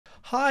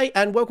Hi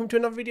and welcome to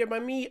another video by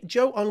me,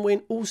 Joe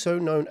Unwin, also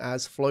known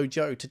as Flo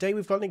Joe. Today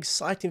we've got an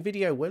exciting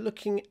video. We're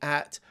looking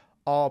at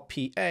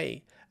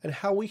RPA and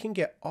how we can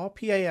get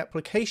RPA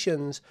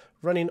applications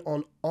running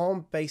on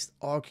ARM-based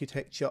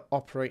architecture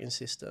operating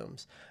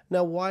systems.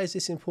 Now, why is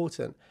this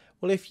important?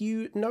 Well, if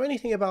you know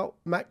anything about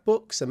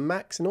MacBooks and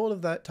Macs and all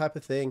of that type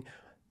of thing,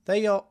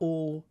 they are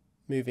all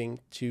moving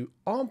to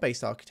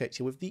ARM-based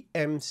architecture with the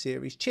M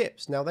series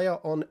chips. Now, they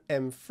are on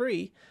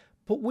M3,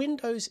 but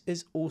Windows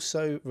is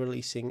also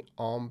releasing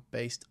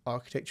ARM-based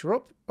architecture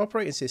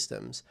operating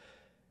systems.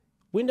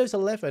 Windows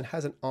 11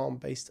 has an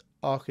ARM-based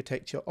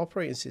architecture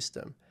operating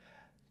system.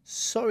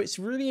 So it's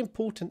really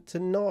important to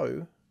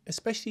know,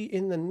 especially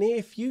in the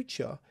near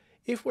future,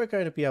 if we're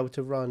going to be able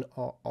to run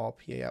our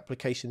RPA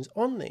applications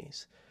on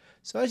these.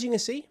 So as you can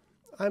see,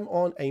 I'm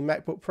on a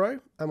MacBook Pro.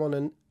 I'm on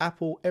an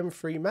Apple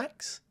M3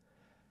 Max,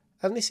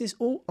 and this is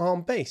all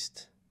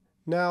ARM-based.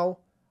 Now,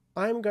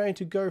 I'm going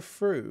to go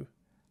through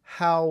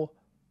how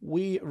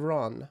we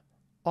run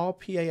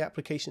RPA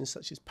applications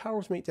such as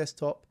Power Automate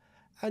Desktop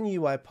and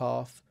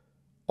UiPath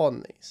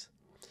on these.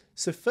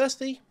 So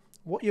firstly,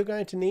 what you're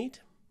going to need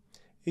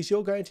is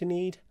you're going to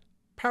need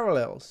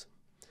Parallels.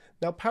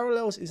 Now,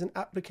 Parallels is an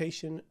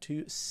application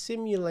to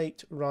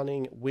simulate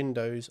running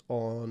Windows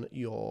on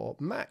your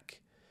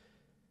Mac.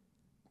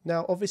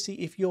 Now,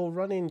 obviously, if you're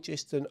running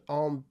just an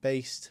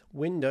ARM-based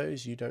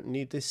Windows, you don't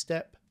need this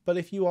step. But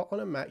if you are on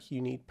a Mac,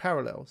 you need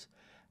Parallels.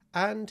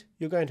 And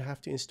you're going to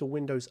have to install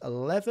Windows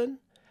 11,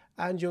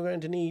 and you're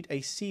going to need a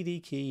CD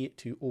key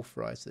to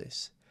authorize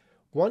this.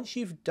 Once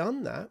you've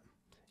done that,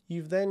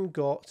 you've then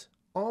got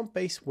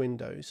ARM-based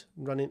Windows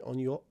running on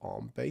your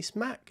ARM-based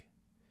Mac.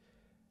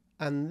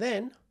 And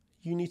then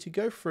you need to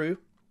go through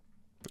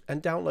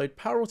and download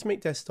Power Automate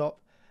Desktop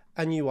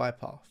and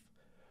UiPath.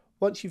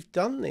 Once you've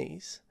done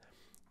these,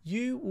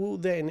 you will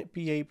then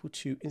be able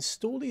to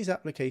install these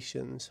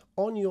applications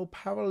on your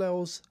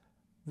Parallels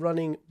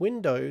running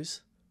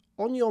Windows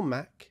on your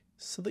Mac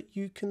so that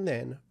you can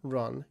then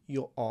run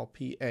your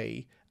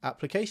RPA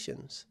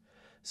applications.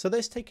 So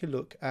let's take a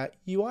look at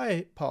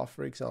UiPath,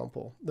 for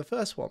example, the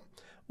first one.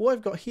 What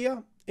I've got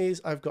here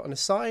is I've got an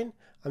assign.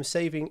 I'm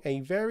saving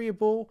a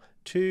variable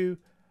to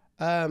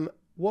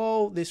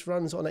while this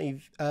runs on a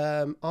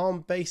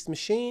ARM-based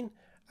machine,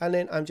 and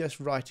then I'm just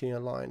writing a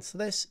line. So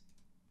let's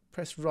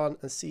press run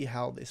and see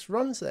how this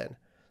runs then.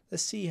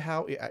 Let's see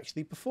how it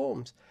actually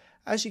performs.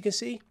 As you can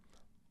see,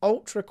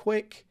 ultra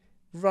quick,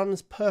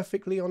 runs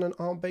perfectly on an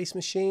ARM-based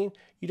machine.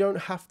 You don't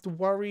have to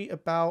worry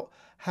about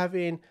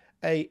having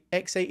a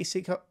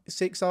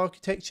x86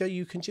 architecture.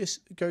 You can just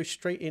go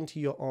straight into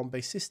your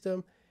ARM-based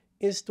system,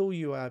 install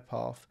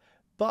UiPath.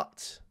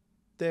 But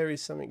there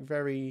is something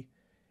very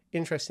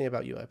interesting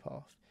about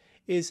UiPath,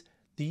 is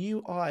the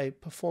UI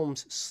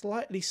performs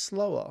slightly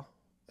slower,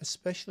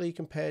 especially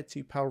compared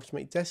to Power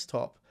Automate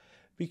Desktop,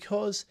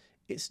 because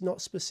it's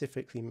not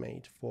specifically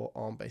made for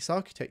ARM-based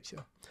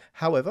architecture.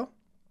 However,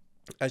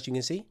 as you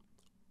can see,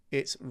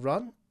 it's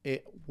run,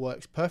 it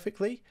works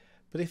perfectly.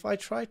 But if I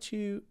try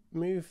to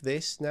move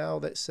this now,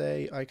 let's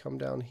say I come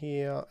down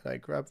here and I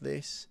grab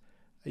this,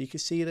 you can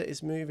see that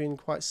it's moving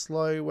quite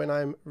slow when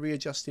I'm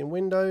readjusting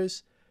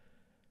Windows.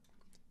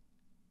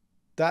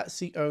 That's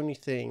the only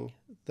thing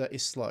that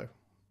is slow.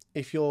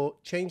 If you're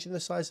changing the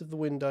size of the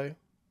window,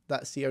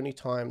 that's the only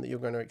time that you're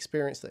going to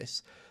experience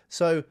this.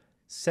 So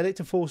set it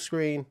to full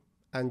screen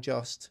and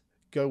just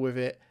go with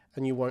it,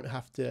 and you won't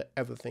have to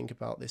ever think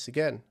about this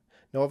again.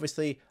 Now,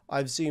 obviously,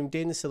 I've zoomed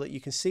in so that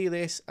you can see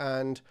this,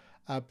 and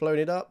blown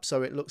it up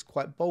so it looks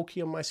quite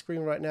bulky on my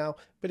screen right now.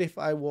 But if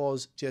I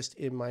was just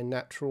in my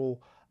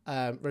natural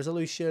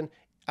resolution,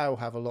 I'll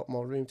have a lot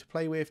more room to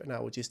play with, and I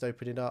would just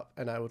open it up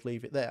and I would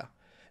leave it there.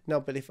 Now,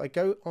 but if I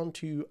go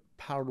onto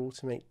Power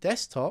Automate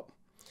Desktop,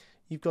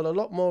 you've got a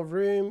lot more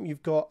room,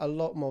 you've got a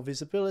lot more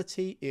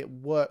visibility, it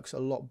works a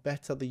lot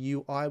better, the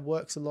UI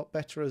works a lot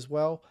better as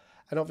well.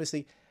 And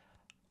obviously,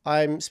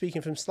 I'm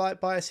speaking from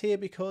slight bias here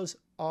because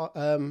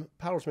Power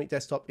Automate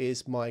Desktop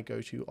is my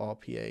go-to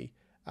RPA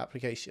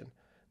application.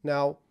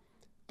 Now,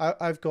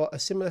 I've got a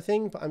similar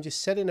thing, but I'm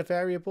just setting a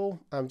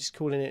variable. I'm just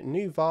calling it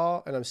new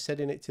var, and I'm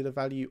setting it to the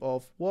value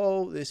of,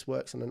 whoa, this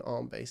works on an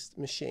ARM-based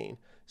machine.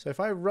 So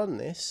if I run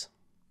this,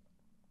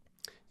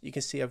 you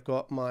can see I've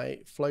got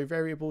my flow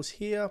variables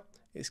here.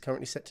 It's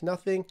currently set to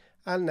nothing,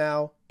 and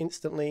now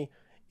instantly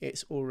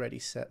it's already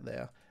set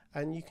there.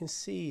 And you can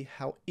see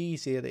how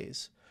easy it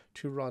is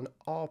to run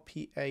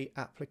RPA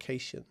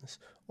applications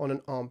on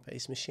an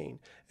ARM-based machine,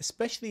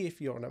 especially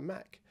if you're on a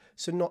Mac.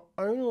 So not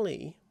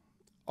only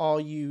are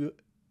you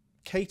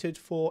catered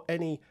for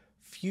any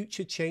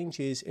future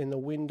changes in the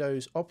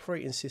Windows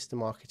operating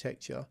system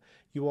architecture,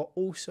 you are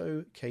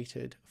also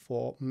catered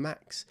for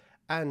Macs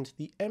and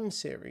the M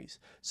series.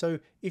 So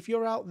if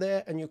you're out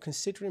there and you're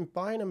considering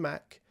buying a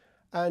Mac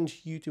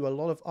and you do a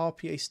lot of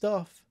RPA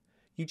stuff,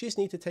 you just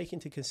need to take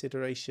into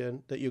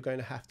consideration that you're going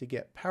to have to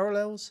get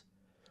Parallels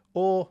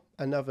or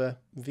another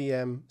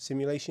VM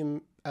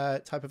simulation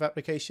type of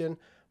application.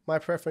 My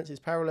preference is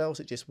Parallels.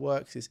 It just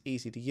works, it's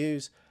easy to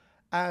use.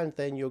 And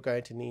then you're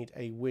going to need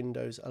a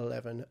Windows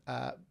 11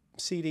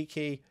 CD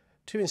key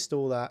to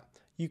install that.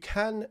 You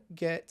can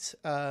get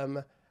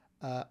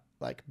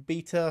like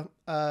beta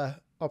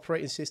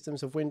operating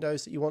systems of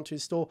Windows that you want to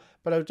install,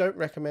 but I don't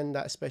recommend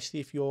that, especially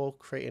if you're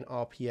creating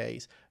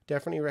RPAs.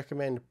 Definitely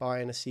recommend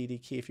buying a CD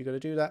key if you're going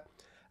to do that,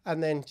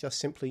 and then just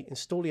simply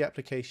install the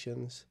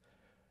applications.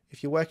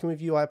 If you're working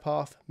with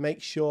UiPath,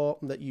 make sure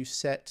that you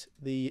set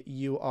the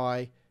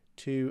UI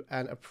to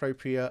an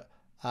appropriate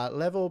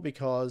level,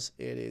 because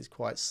it is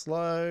quite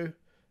slow.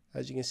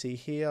 As you can see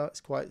here,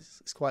 it's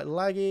quite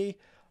laggy.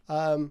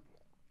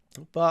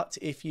 But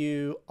if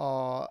you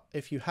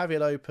have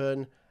it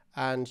open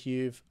and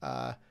you're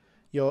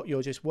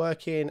just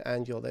working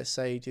and you're, let's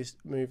say,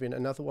 just moving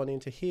another one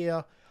into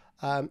here,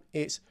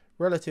 it's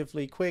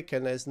relatively quick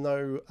and there's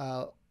no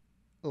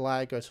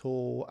lag at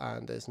all,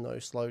 and there's no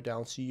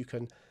slowdown, so you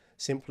can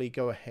simply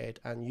go ahead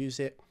and use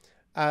it.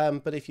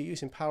 But if you're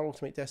using Power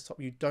Automate Desktop,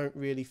 you don't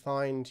really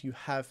find you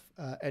have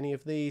any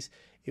of these.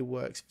 It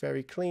works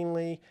very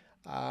cleanly,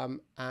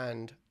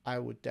 and I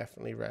would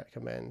definitely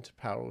recommend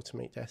Power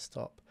Automate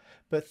Desktop.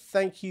 But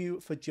thank you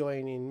for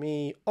joining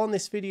me on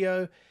this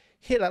video.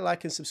 Hit that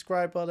like and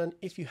subscribe button.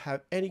 If you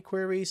have any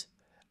queries,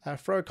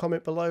 throw a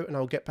comment below and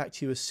I'll get back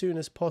to you as soon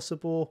as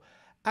possible.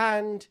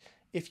 And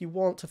if you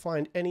want to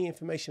find any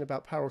information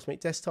about Power Automate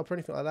Desktop or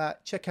anything like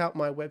that, check out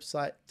my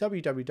website,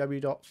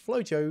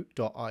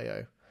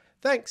 www.flowjoe.io.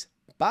 Thanks.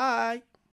 Bye.